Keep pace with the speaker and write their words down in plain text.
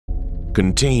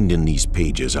Contained in these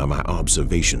pages are my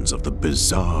observations of the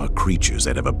bizarre creatures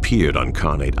that have appeared on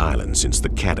Carnate Island since the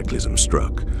cataclysm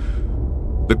struck.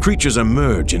 The creatures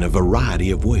emerge in a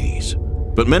variety of ways,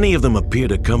 but many of them appear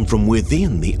to come from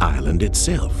within the island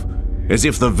itself, as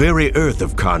if the very earth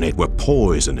of Carnate were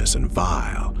poisonous and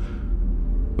vile.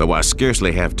 Though I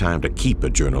scarcely have time to keep a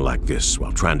journal like this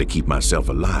while trying to keep myself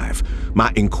alive,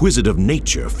 my inquisitive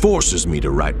nature forces me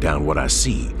to write down what I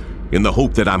see, in the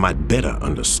hope that I might better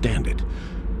understand it.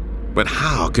 But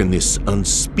how can this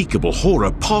unspeakable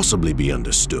horror possibly be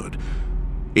understood?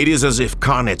 It is as if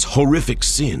Carnate's horrific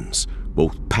sins,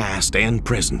 both past and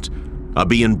present, are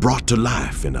being brought to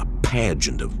life in a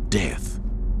pageant of death.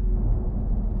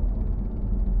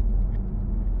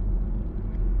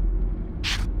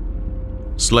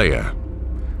 Slayer.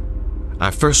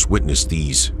 I first witnessed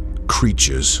these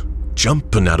creatures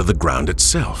jumping out of the ground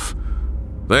itself.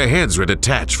 Their heads were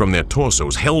detached from their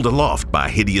torsos, held aloft by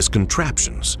hideous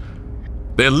contraptions.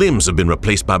 Their limbs have been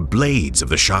replaced by blades of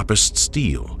the sharpest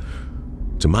steel.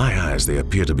 To my eyes, they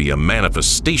appear to be a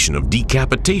manifestation of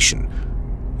decapitation.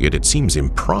 Yet it seems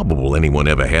improbable anyone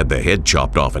ever had their head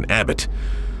chopped off in Abbott.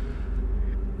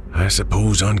 I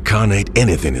suppose on Carnate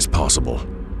anything is possible.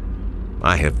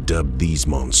 I have dubbed these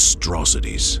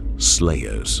monstrosities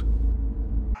Slayers.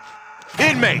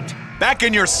 Inmate! Back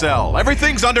in your cell.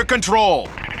 Everything's under control.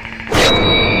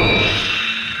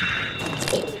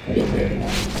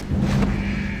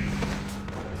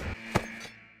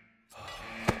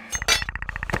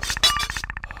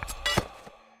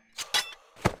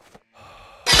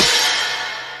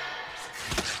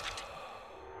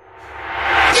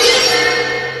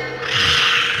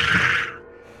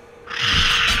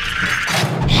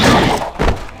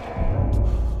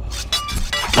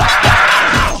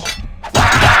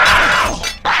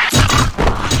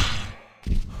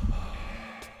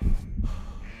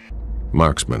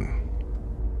 Marksman.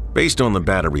 Based on the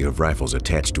battery of rifles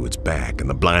attached to its back and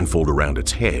the blindfold around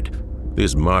its head,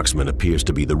 this marksman appears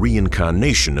to be the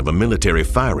reincarnation of a military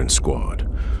firing squad.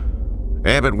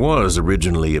 Abbott was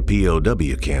originally a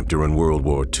POW camp during World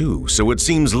War II, so it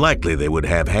seems likely they would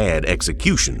have had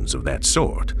executions of that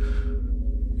sort.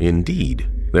 Indeed,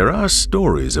 there are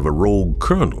stories of a rogue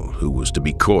colonel who was to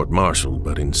be court-martialed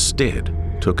but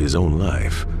instead took his own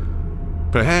life.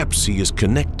 Perhaps he is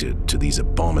connected to these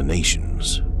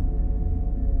abominations.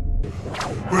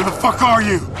 Where the fuck are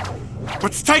you?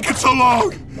 What's taking so long?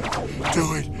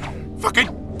 Do it. Fucking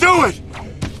do it!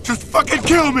 Just fucking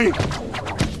kill me!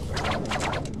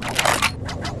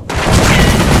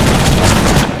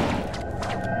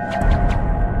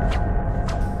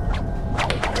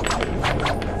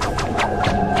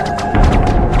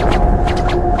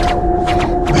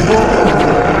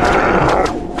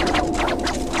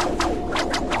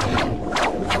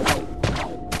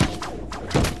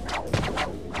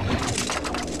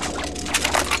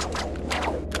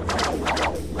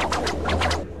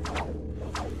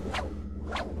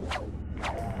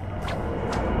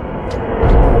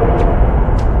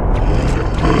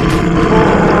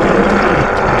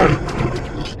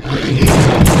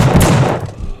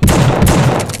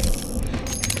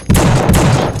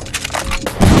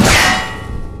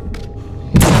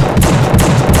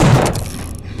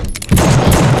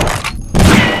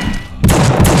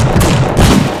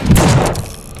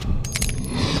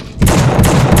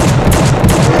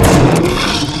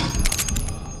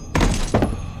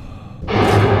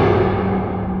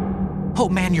 Oh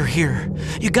man, you're here.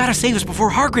 You gotta save us before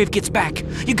Hargrave gets back.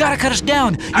 You gotta cut us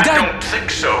down. I don't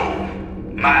think so.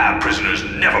 My prisoners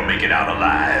never make it out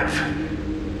alive.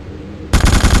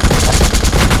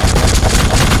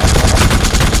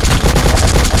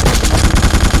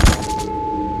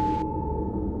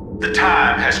 The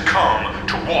time has come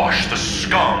to wash the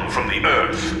scum from the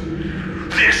earth.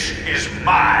 This is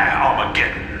my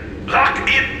Armageddon. Lock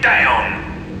it down.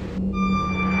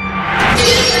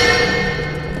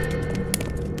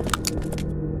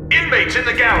 Inmates in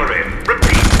the gallery.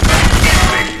 Repeat.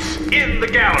 Inmates in the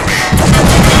gallery.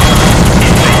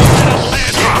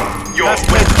 Inmates, drop your That's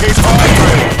that case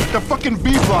Hargrave. The fucking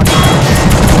B block.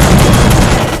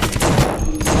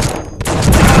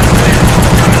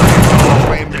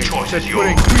 The choice is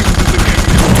yours.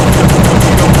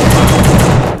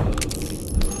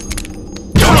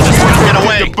 Get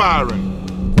away.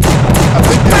 I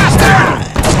think that's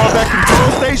on that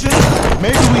control station.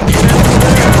 Maybe we can get in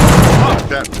there. Fuck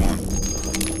that one.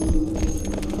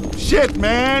 Shit,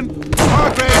 man.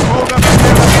 Hargrave hold up there.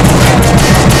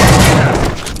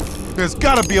 There's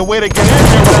gotta be a way to get in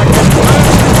there without getting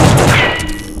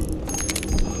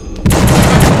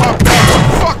fuck that.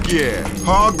 Fuck yeah.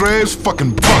 Hargrave's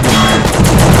fucking bugging, man.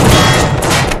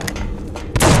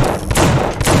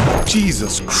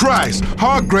 Jesus Christ!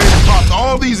 Hargrave popped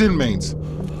all these inmates.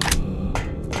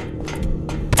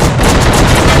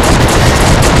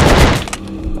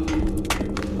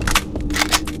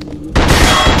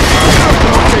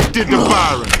 They did the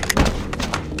firing.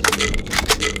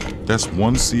 That's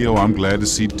one CO I'm glad to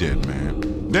see dead,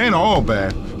 man. They ain't all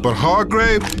bad, but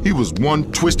Hargrave, he was one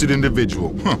twisted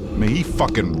individual. Huh, may he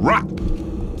fucking rot.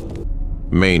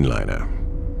 Mainliner.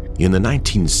 In the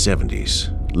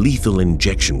 1970s, lethal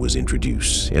injection was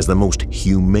introduced as the most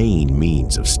humane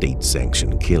means of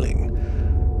state-sanctioned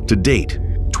killing. To date,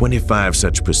 25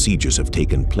 such procedures have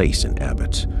taken place in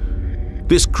Abbott.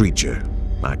 This creature,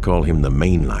 I call him the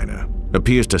Mainliner,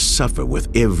 appears to suffer with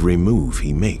every move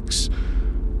he makes.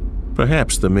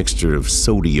 Perhaps the mixture of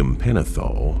sodium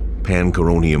pentothal,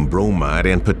 pancuronium bromide,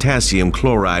 and potassium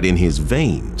chloride in his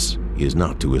veins is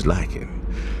not to his liking.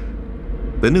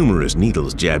 The numerous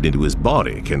needles jabbed into his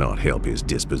body cannot help his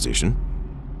disposition.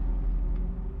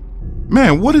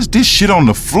 Man, what is this shit on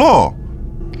the floor?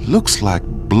 Looks like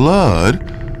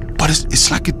blood, but it's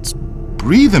like it's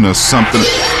breathing or something.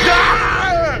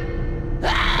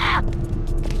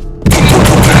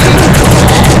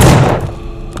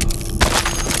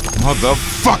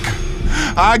 Motherfucker!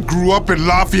 I grew up in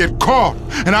Lafayette Court,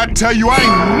 and I tell you, I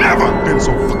ain't never been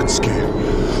so fucking scared.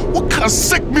 What kind of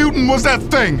sick mutant was that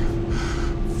thing?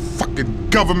 Fucking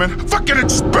government, fucking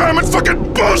experiments,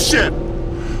 fucking bullshit!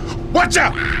 Watch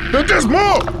out! There's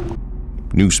more!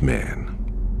 Nooseman.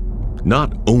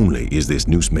 Not only is this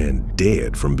Nooseman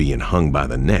dead from being hung by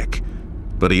the neck,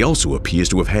 but he also appears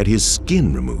to have had his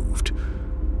skin removed.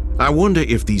 I wonder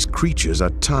if these creatures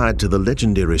are tied to the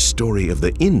legendary story of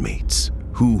the inmates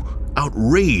who,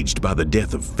 outraged by the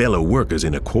death of fellow workers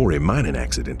in a quarry mining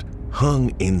accident,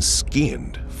 hung and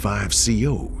skinned 5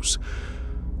 COs.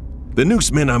 The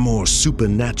Noosemen are more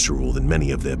supernatural than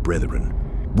many of their brethren,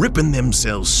 ripping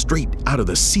themselves straight out of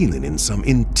the ceiling in some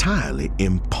entirely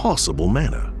impossible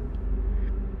manner.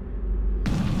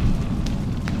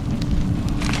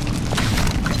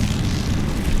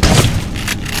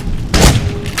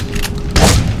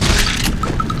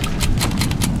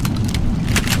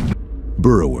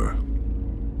 Burrower.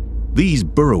 These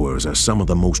burrowers are some of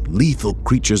the most lethal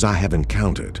creatures I have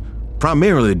encountered,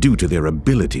 primarily due to their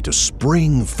ability to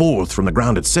spring forth from the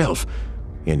ground itself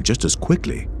and just as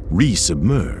quickly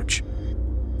resubmerge.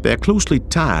 They're closely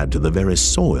tied to the very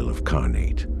soil of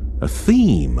Carnate, a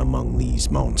theme among these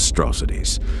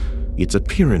monstrosities. Its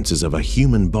appearance is of a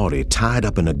human body tied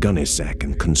up in a gunny sack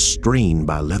and constrained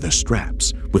by leather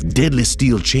straps, with deadly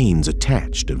steel chains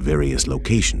attached to various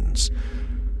locations.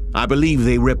 I believe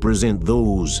they represent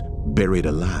those buried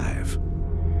alive.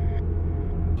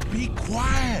 Be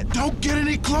quiet! Don't get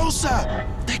any closer!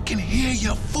 They can hear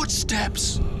your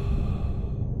footsteps!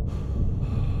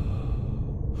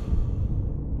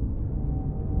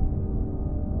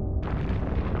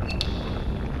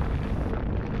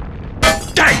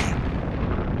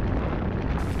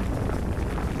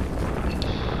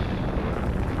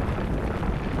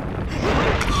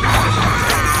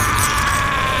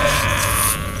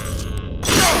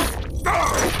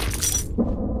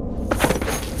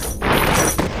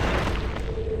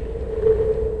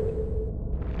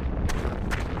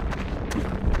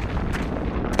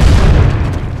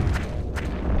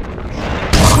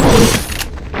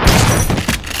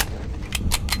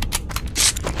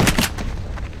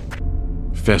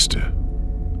 Fester.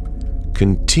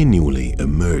 Continually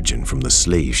emerging from the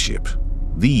slave ship,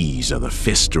 these are the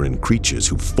festering creatures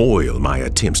who foil my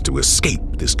attempts to escape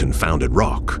this confounded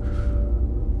rock.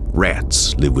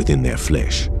 Rats live within their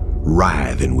flesh,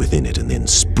 writhing within it and then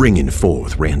springing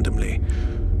forth randomly.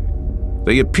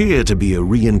 They appear to be a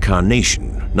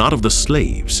reincarnation, not of the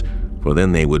slaves, for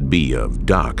then they would be of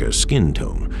darker skin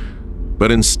tone,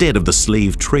 but instead of the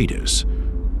slave traders.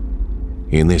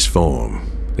 In this form,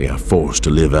 they are forced to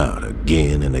live out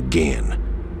again and again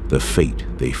the fate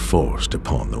they forced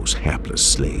upon those hapless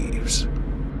slaves.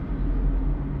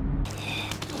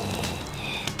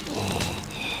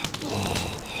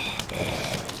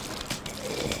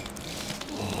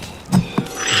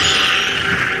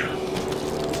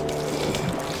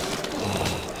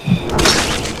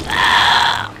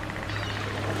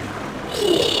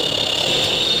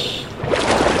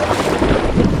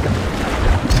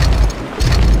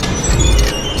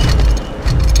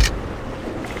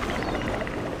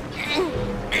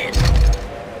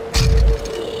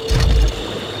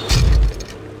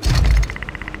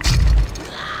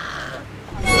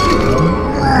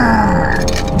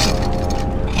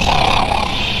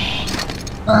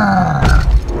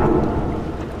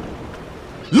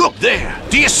 Look there!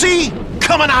 Do you see?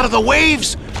 Coming out of the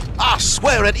waves? I swear.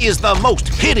 swear it is the most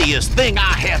hideous thing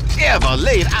I have ever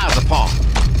laid eyes upon.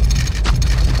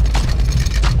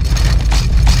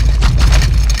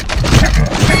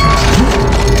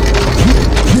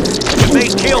 You may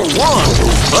kill one,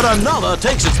 but another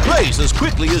takes its place as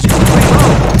quickly as you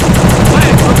reload.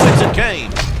 Back from whence it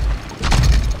came.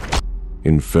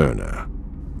 Inferno.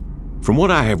 From what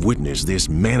I have witnessed, this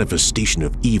manifestation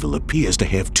of evil appears to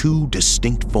have two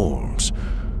distinct forms.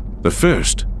 The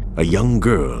first, a young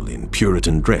girl in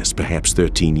Puritan dress, perhaps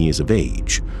 13 years of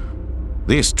age.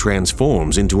 This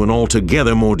transforms into an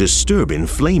altogether more disturbing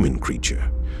flaming creature.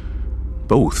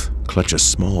 Both clutch a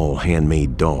small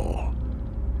handmade doll.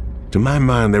 To my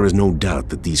mind, there is no doubt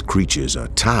that these creatures are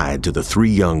tied to the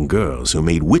three young girls who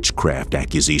made witchcraft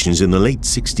accusations in the late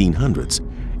 1600s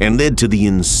and led to the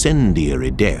incendiary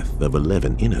death of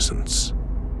 11 innocents.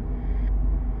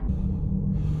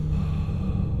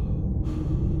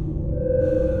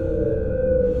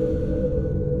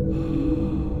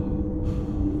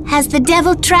 Has the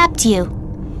devil trapped you?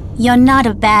 You're not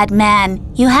a bad man.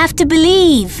 You have to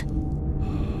believe.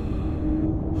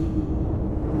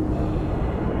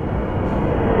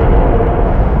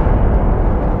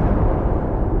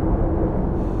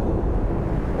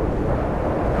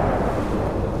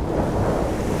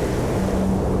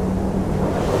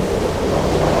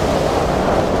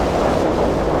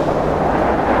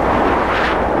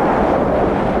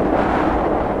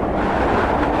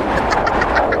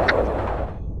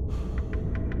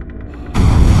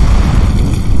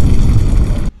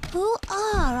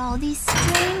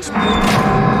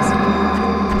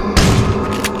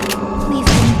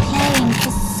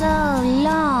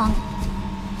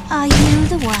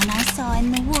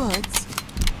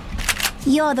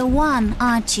 You're the one,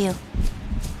 aren't you?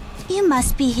 You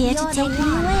must be here to take me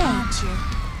away, aren't you?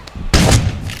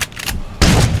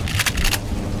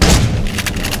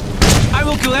 I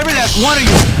will kill every last one of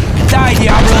you! Die,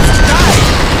 Diablos!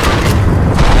 Die!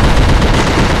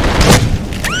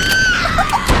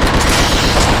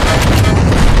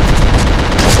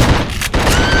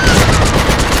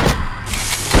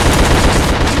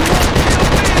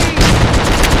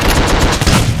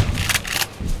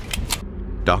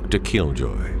 Dr.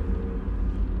 Killjoy.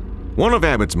 One of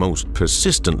Abbott's most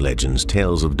persistent legends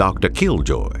tells of Dr.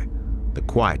 Killjoy, the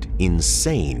quite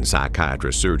insane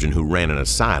psychiatrist-surgeon who ran an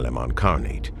asylum on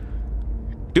Carnate.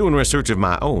 Doing research of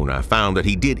my own, I found that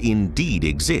he did indeed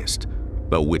exist,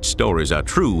 though which stories are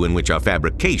true and which are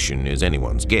fabrication is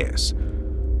anyone's guess.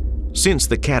 Since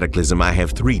the cataclysm, I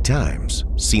have 3 times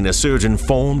seen a surgeon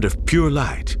formed of pure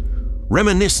light,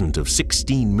 reminiscent of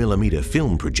 16mm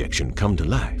film projection come to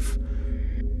life.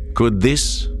 Could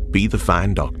this be the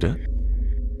fine doctor?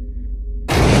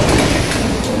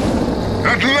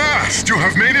 At last, you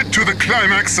have made it to the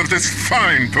climax of this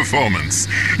fine performance.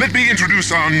 Let me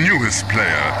introduce our newest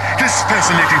player. This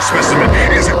fascinating specimen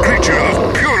is a creature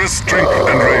of purest strength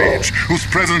and rage, whose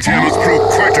presence here must prove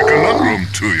quite a conundrum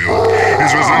to you.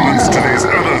 His resemblance to these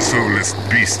other soulless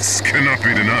beasts cannot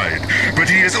be denied, but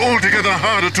he is altogether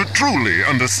harder to truly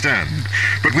understand.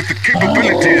 But with the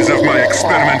capabilities of my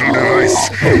experimental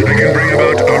device, I can bring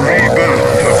about a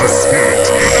rebirth of the spirit,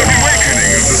 an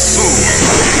awakening of the soul,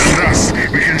 and thus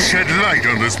we can shed light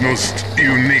on this most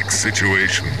unique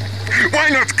situation. Why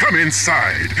not come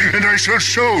inside, and I shall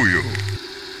show you?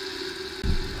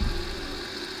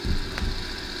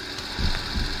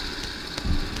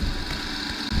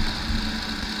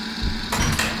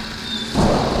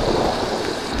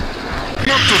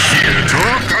 Not to fear,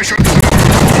 Talk. I shall do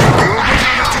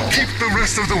to keep the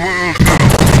rest of the world out.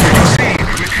 You see,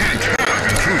 we can't have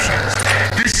intrusions.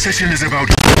 This session is about...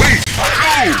 Wait!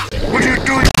 No! What are you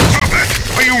doing? Stop that!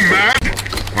 Are you mad?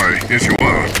 Why, yes you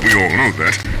are. We all know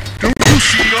that. Don't you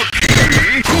see you're killing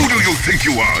me? Who do you think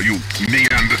you are, you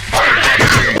Neanderthal?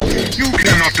 You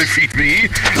cannot defeat me.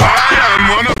 I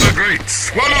am one of the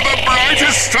greats. One of the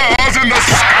brightest stars in the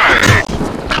sky.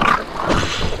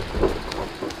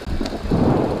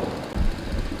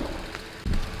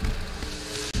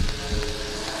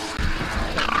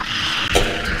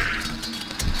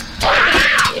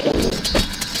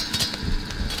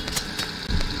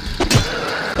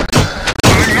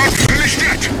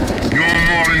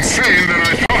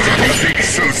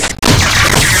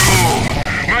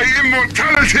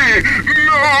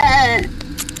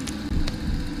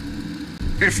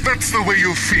 If that's the way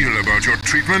you feel about your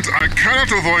treatment, I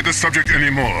cannot avoid the subject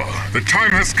anymore. The time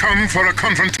has come for a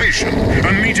confrontation,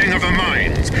 a meeting of the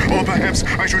minds, or perhaps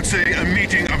I should say a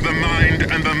meeting of the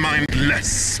mind and the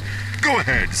mindless. Go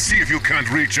ahead, see if you can't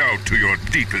reach out to your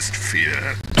deepest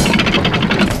fear.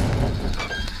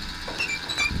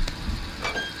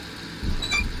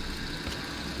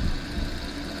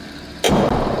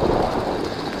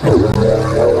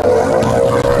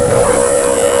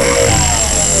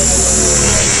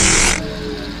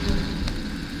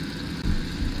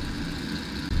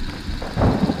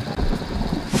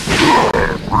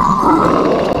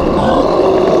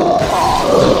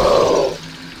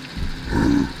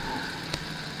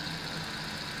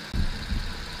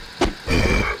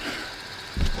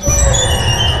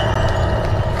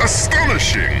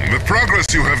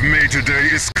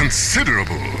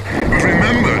 considerable. But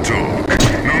remember, Talk,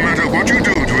 no matter what you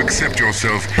do to accept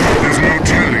yourself, there's no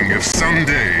telling if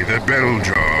someday the bell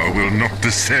jar will not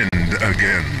descend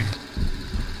again.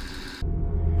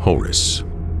 Horace.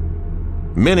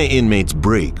 Many inmates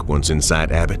break once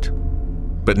inside Abbott,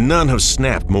 but none have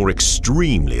snapped more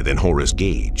extremely than Horace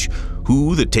Gage,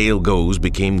 who, the tale goes,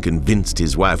 became convinced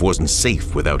his wife wasn't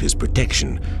safe without his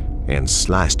protection and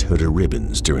sliced her to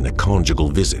ribbons during a conjugal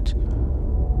visit.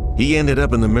 He ended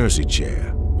up in the mercy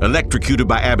chair, electrocuted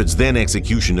by Abbott's then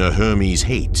executioner Hermes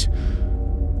Haight.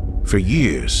 For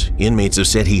years, inmates have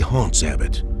said he haunts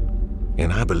Abbott,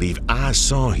 and I believe I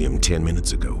saw him 10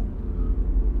 minutes ago.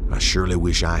 I surely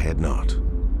wish I had not.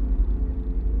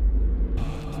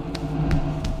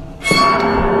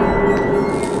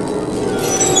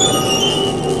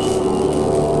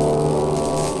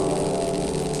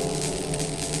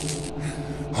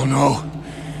 Oh no,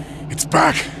 it's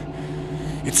back.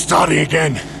 It's starting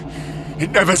again.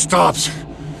 It never stops.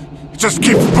 It just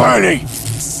keeps burning.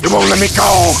 It won't let me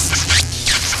go.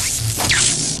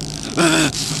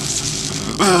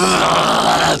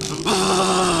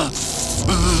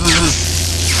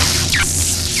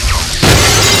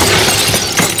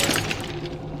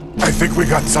 I think we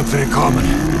got something in common.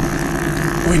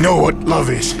 We know what love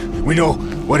is. We know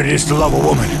what it is to love a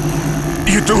woman.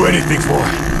 You'd do anything for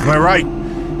her. Am I right?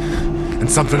 And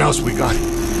something else we got.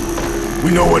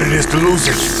 We know what it is to lose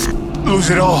it. Lose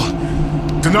it all.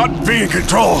 To not be in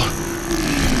control.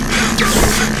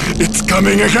 It's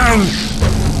coming again!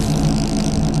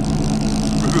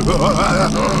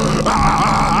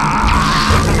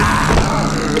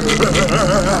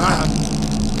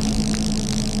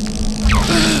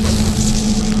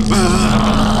 I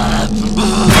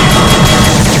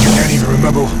can't even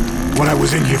remember what I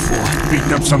was in here for.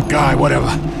 Beating up some guy, whatever.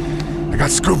 I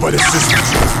got screwed by the system.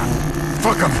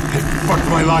 Fuck them. They fucked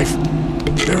my life.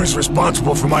 They're as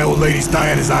responsible for my old lady's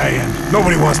dying as I am.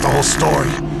 Nobody wants the whole story.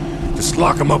 Just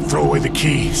lock them up, throw away the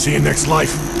key. See you next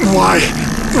life. Why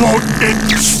won't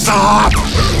it stop?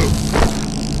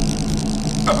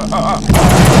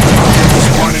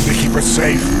 Just wanted to keep her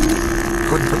safe.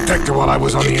 Couldn't protect her while I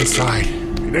was on the inside.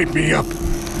 It ate me up.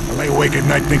 I lay awake at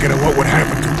night thinking of what would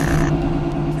happen to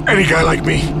her. Any guy like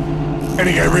me,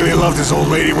 any guy really loved his old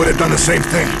lady would have done the same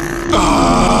thing.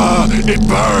 It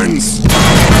burns! So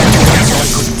I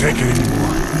couldn't take it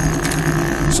anymore.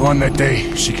 So on that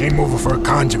day, she came over for a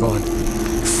conjugal and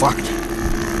fucked.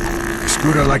 I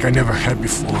screwed her like I never had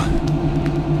before.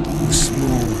 It was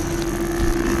smooth,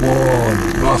 warm,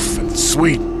 rough, and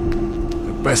sweet.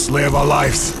 The best lay of our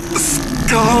lives.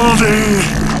 Scalding!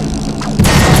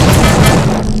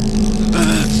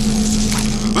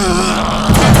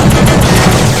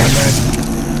 And then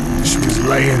she was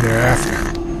laying there after.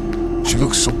 She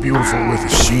looked so beautiful with a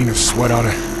sheen of sweat on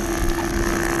her.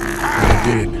 And I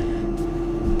did.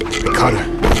 I cut her.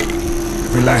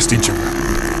 Every last inch of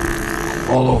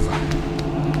her. All over.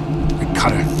 I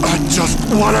cut her. I just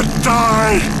want to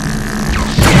die!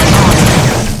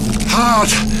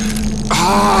 Heart!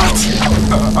 Heart!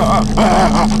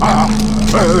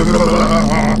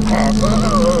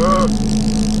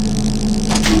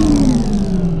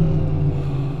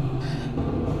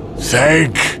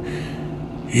 Thank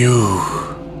you.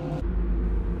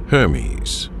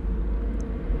 Hermes.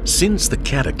 Since the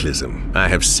cataclysm, I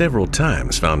have several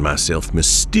times found myself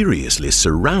mysteriously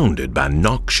surrounded by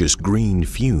noxious green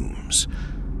fumes.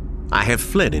 I have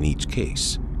fled in each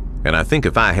case, and I think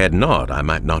if I had not, I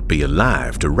might not be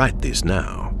alive to write this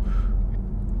now.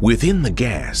 Within the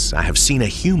gas, I have seen a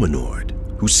humanoid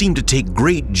who seemed to take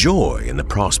great joy in the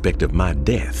prospect of my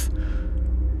death.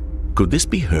 Could this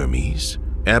be Hermes,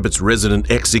 Abbott's resident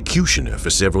executioner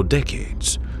for several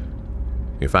decades?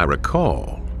 If I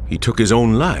recall, he took his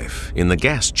own life in the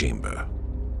gas chamber.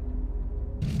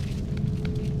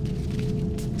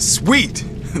 Sweet!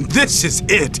 This is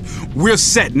it! We're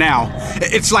set now.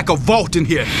 It's like a vault in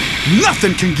here.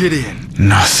 Nothing can get in.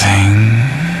 Nothing?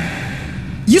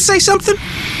 You say something?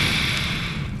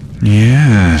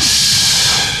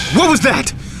 Yes. What was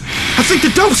that? I think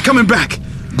the dope's coming back.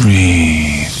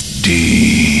 Breathe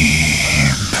deep.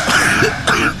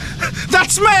 That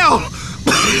smell!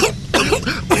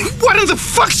 What in the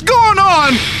fuck's going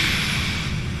on?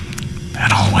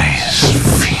 That always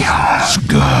feels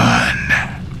good.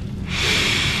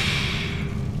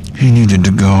 He needed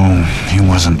to go. He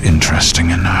wasn't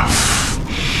interesting enough.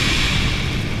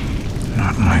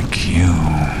 Not like you.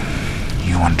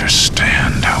 You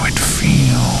understand how it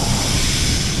feels.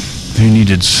 They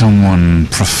needed someone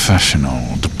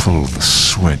professional to pull the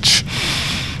switch.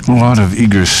 A lot of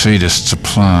eager sadists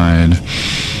applied.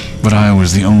 But I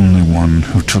was the only one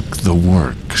who took the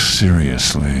work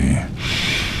seriously.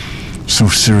 So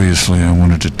seriously, I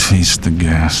wanted to taste the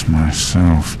gas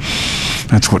myself.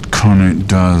 That's what carnate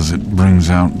does. It brings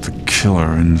out the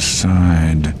killer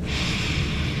inside.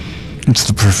 It's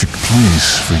the perfect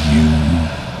place for you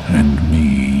and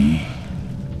me.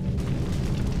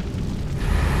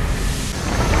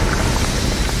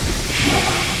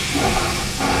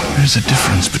 There's a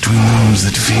difference between those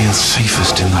that feel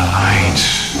safest in the light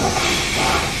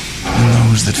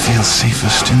and those that feel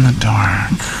safest in the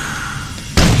dark.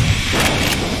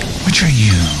 Which are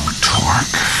you,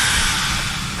 Torque?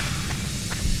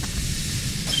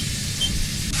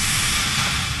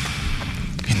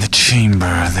 In the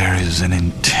chamber, there is an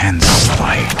intense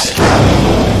light.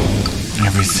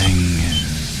 Everything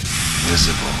is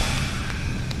visible.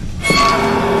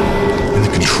 In the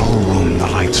control room, the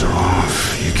lights are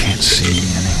off. You can't see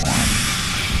anyone.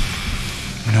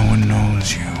 No one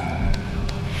knows you.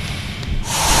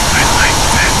 I like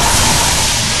that.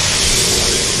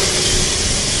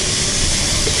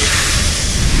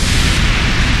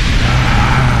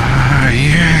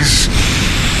 Yes.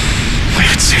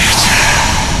 That's it.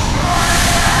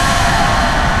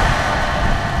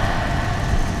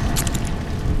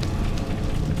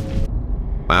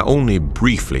 I only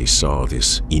briefly saw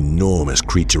this enormous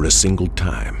creature a single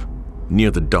time,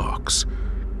 near the docks.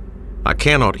 I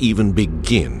cannot even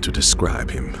begin to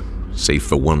describe him, save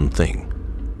for one thing.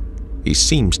 He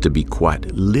seems to be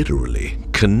quite literally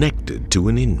connected to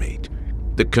an inmate,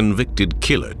 the convicted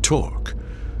killer Torque.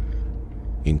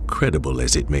 Incredible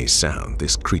as it may sound,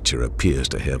 this creature appears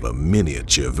to have a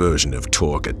miniature version of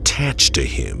Torque attached to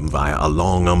him via a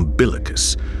long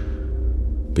umbilicus.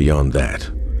 Beyond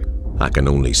that, I can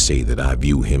only say that I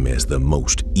view him as the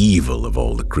most evil of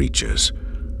all the creatures,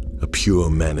 a pure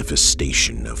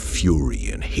manifestation of fury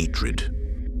and hatred.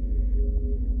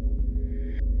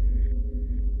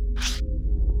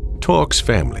 Torque's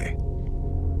family.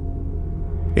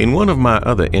 In one of my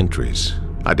other entries,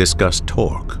 I discussed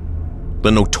Torque, the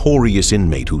notorious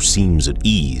inmate who seems at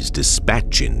ease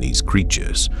dispatching these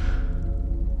creatures.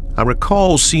 I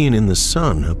recall seeing in the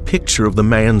sun a picture of the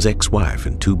man's ex-wife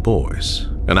and 2 boys,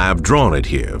 and I have drawn it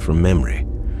here from memory.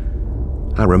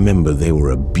 I remember they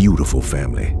were a beautiful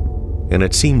family, and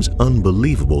it seems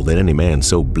unbelievable that any man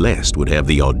so blessed would have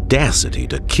the audacity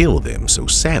to kill them so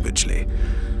savagely.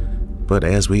 But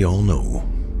as we all know,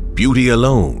 beauty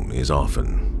alone is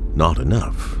often not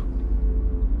enough.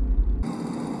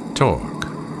 Torque.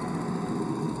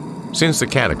 Since the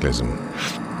Cataclysm.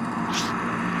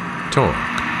 Torque.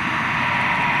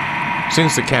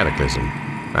 Since the Cataclysm,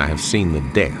 I have seen the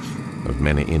death of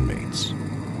many inmates.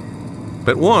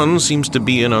 But one seems to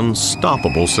be an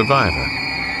unstoppable survivor.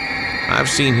 I've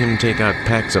seen him take out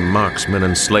packs of marksmen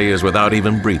and slayers without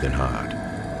even breathing hard.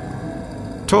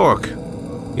 Torque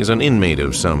is an inmate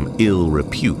of some ill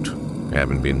repute,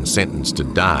 having been sentenced to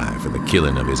die for the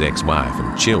killing of his ex-wife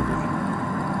and children.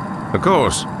 Of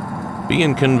course,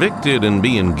 being convicted and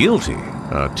being guilty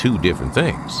are 2 different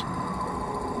things.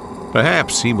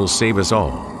 Perhaps he will save us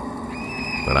all,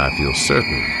 but I feel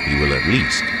certain he will at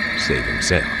least save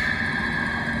himself.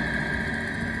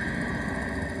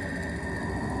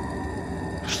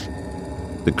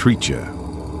 The creature.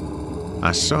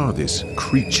 I saw this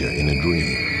creature in a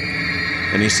dream,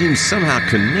 and he seems somehow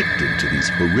connected to these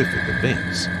horrific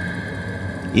events.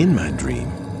 In my dream,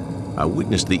 I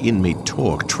witnessed the inmate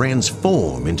Torque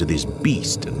transform into this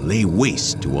beast and lay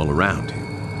waste to all around him.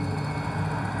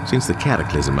 Since the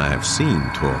Cataclysm, I have seen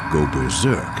Torque go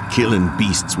berserk, killing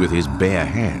beasts with his bare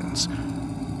hands.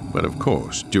 But of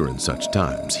course, during such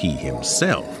times, he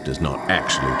himself does not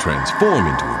actually transform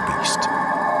into a beast.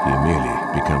 He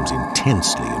merely becomes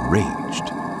intensely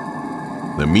enraged.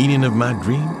 The meaning of my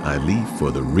dream I leave for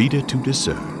the reader to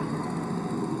discern.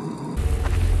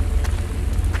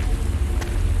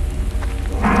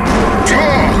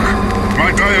 Torque!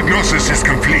 My diagnosis is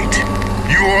complete.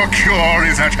 Your cure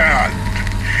is at hand.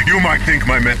 You might think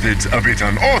my methods a bit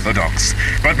unorthodox,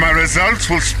 but my results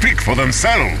will speak for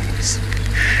themselves.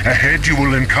 Ahead you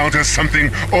will encounter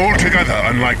something altogether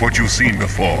unlike what you've seen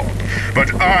before.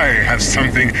 But I have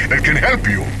something that can help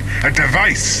you. A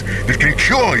device that can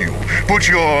cure you, put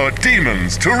your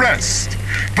demons to rest.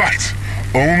 But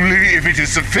only if it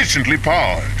is sufficiently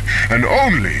powered, and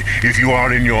only if you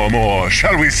are in your more,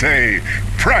 shall we say,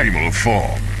 primal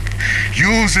form.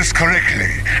 Use this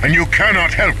correctly, and you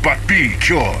cannot help but be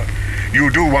cured. You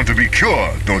do want to be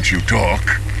cured, don't you,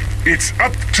 Torque? It's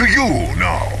up to you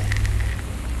now.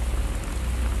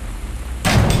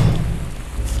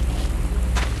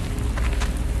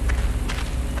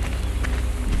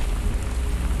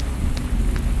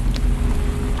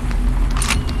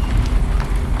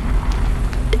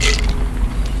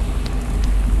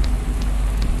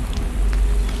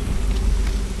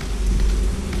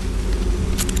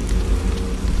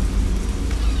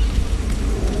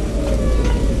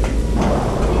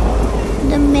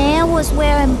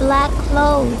 black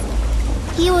clothes.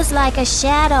 He was like a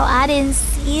shadow. I didn't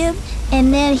see him,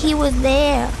 and then he was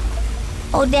there.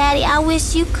 Oh, Daddy, I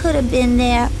wish you could have been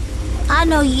there. I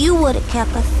know you would have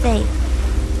kept us safe.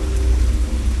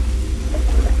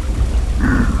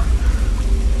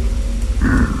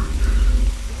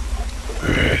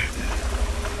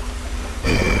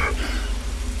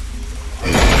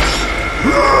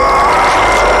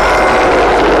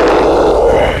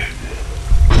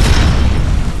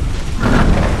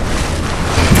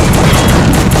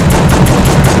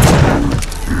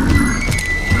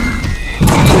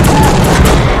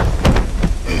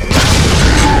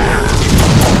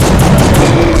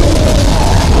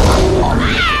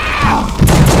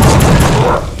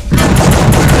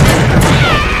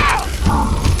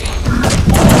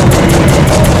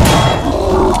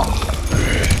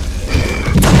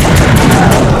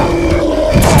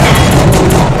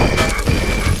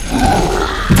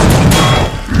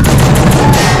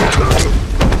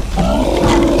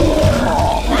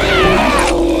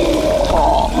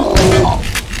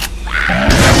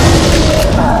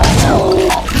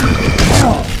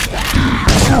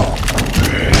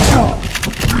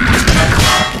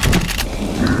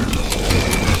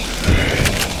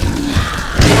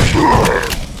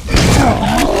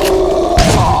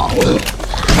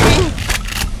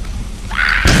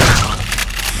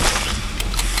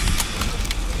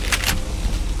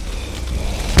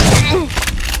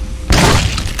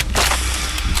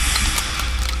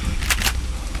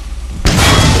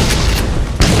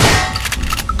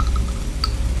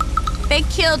 They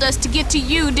killed us to get to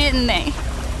you, didn't they?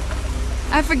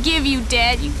 I forgive you,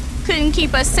 Dad. You couldn't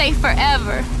keep us safe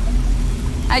forever.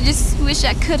 I just wish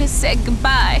I could have said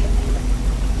goodbye.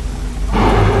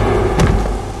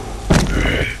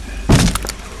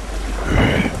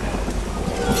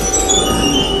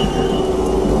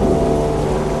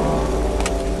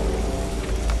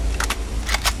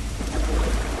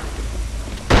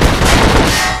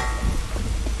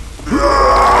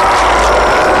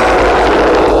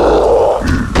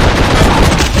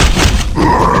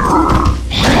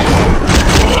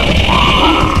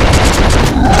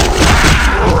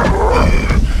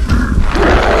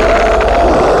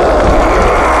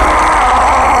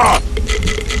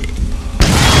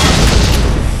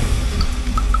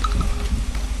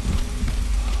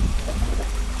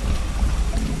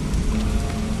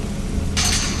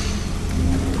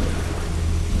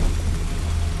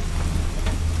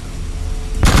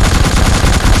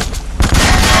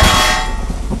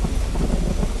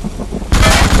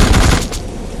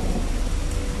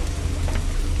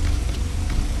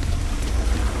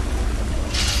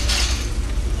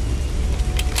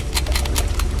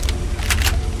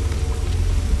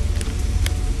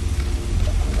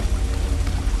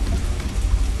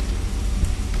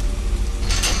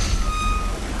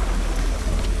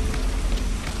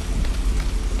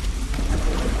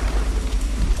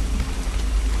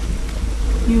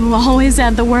 You always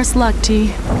had the worst luck,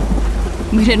 T.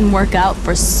 We didn't work out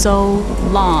for so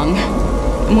long.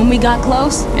 And when we got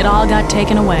close, it all got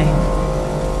taken away.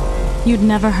 You'd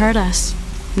never hurt us.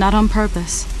 Not on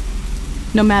purpose.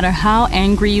 No matter how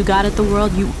angry you got at the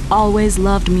world, you always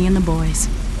loved me and the boys.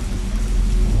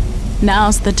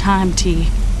 Now's the time, T.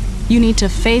 You need to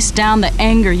face down the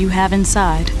anger you have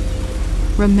inside.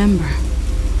 Remember,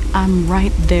 I'm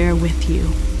right there with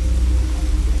you.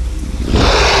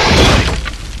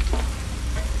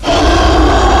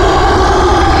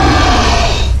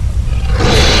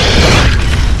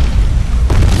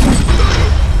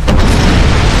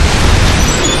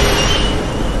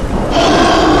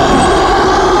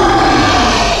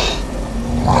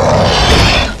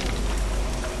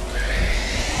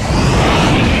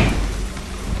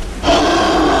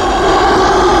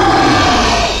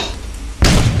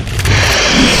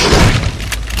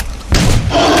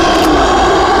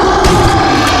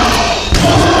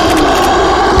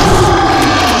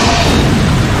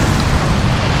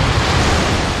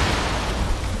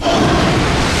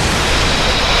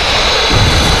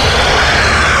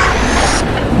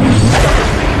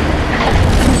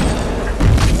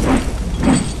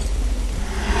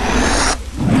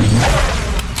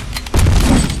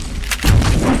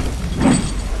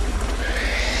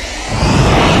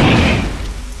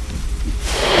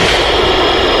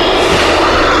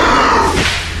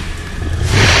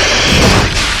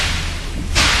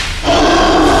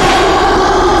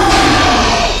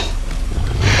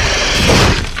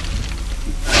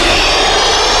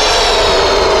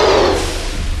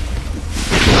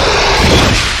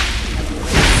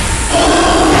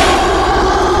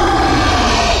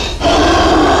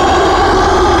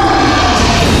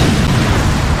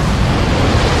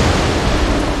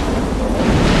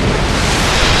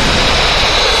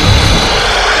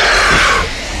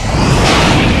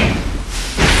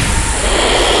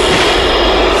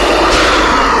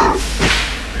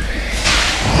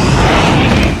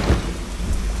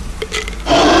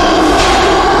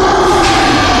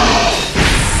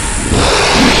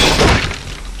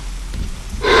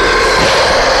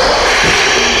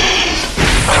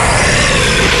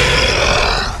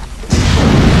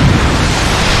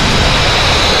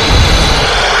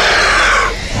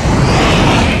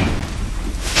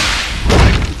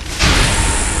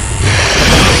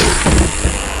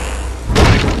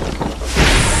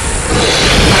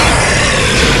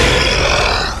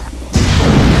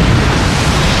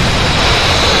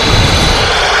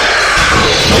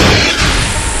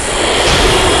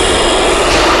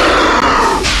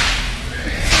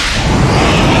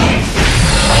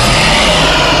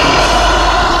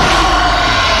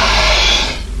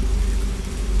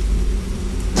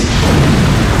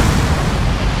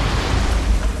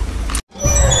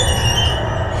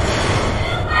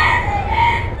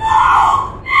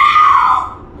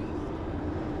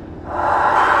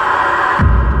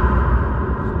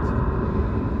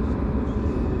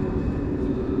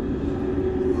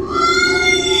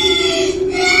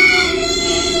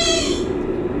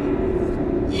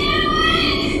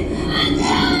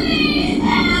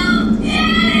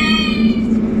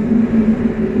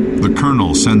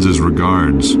 sends his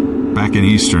regards. Back in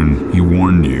Eastern, he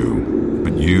warned you,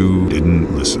 but you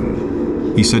didn't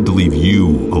listen. He said to leave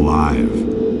you alive.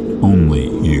 Only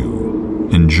you.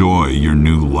 Enjoy your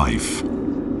new life.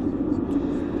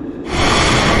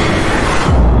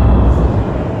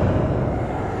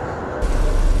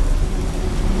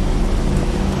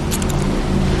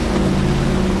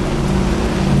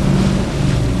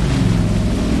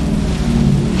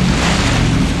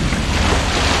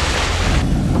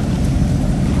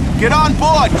 Get on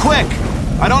board, quick!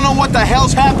 I don't know what the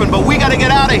hell's happened, but we gotta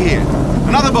get out of here.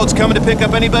 Another boat's coming to pick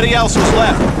up anybody else who's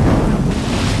left.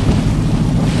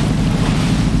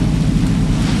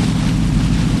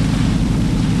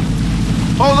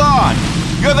 Hold on!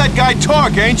 You're that guy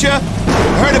Torque, ain't you?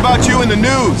 I heard about you in the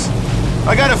news.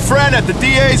 I got a friend at the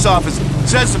DA's office.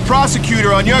 Says the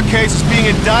prosecutor on your case is being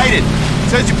indicted.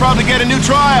 Says you probably get a new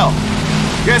trial.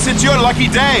 Guess it's your lucky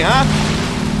day, huh?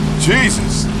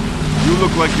 Jesus. You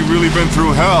look like you've really been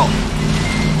through hell.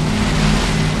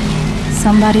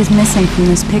 Somebody's missing from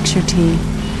this picture, T.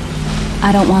 I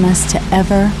don't want us to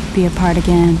ever be apart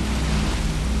again.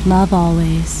 Love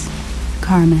always,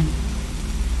 Carmen.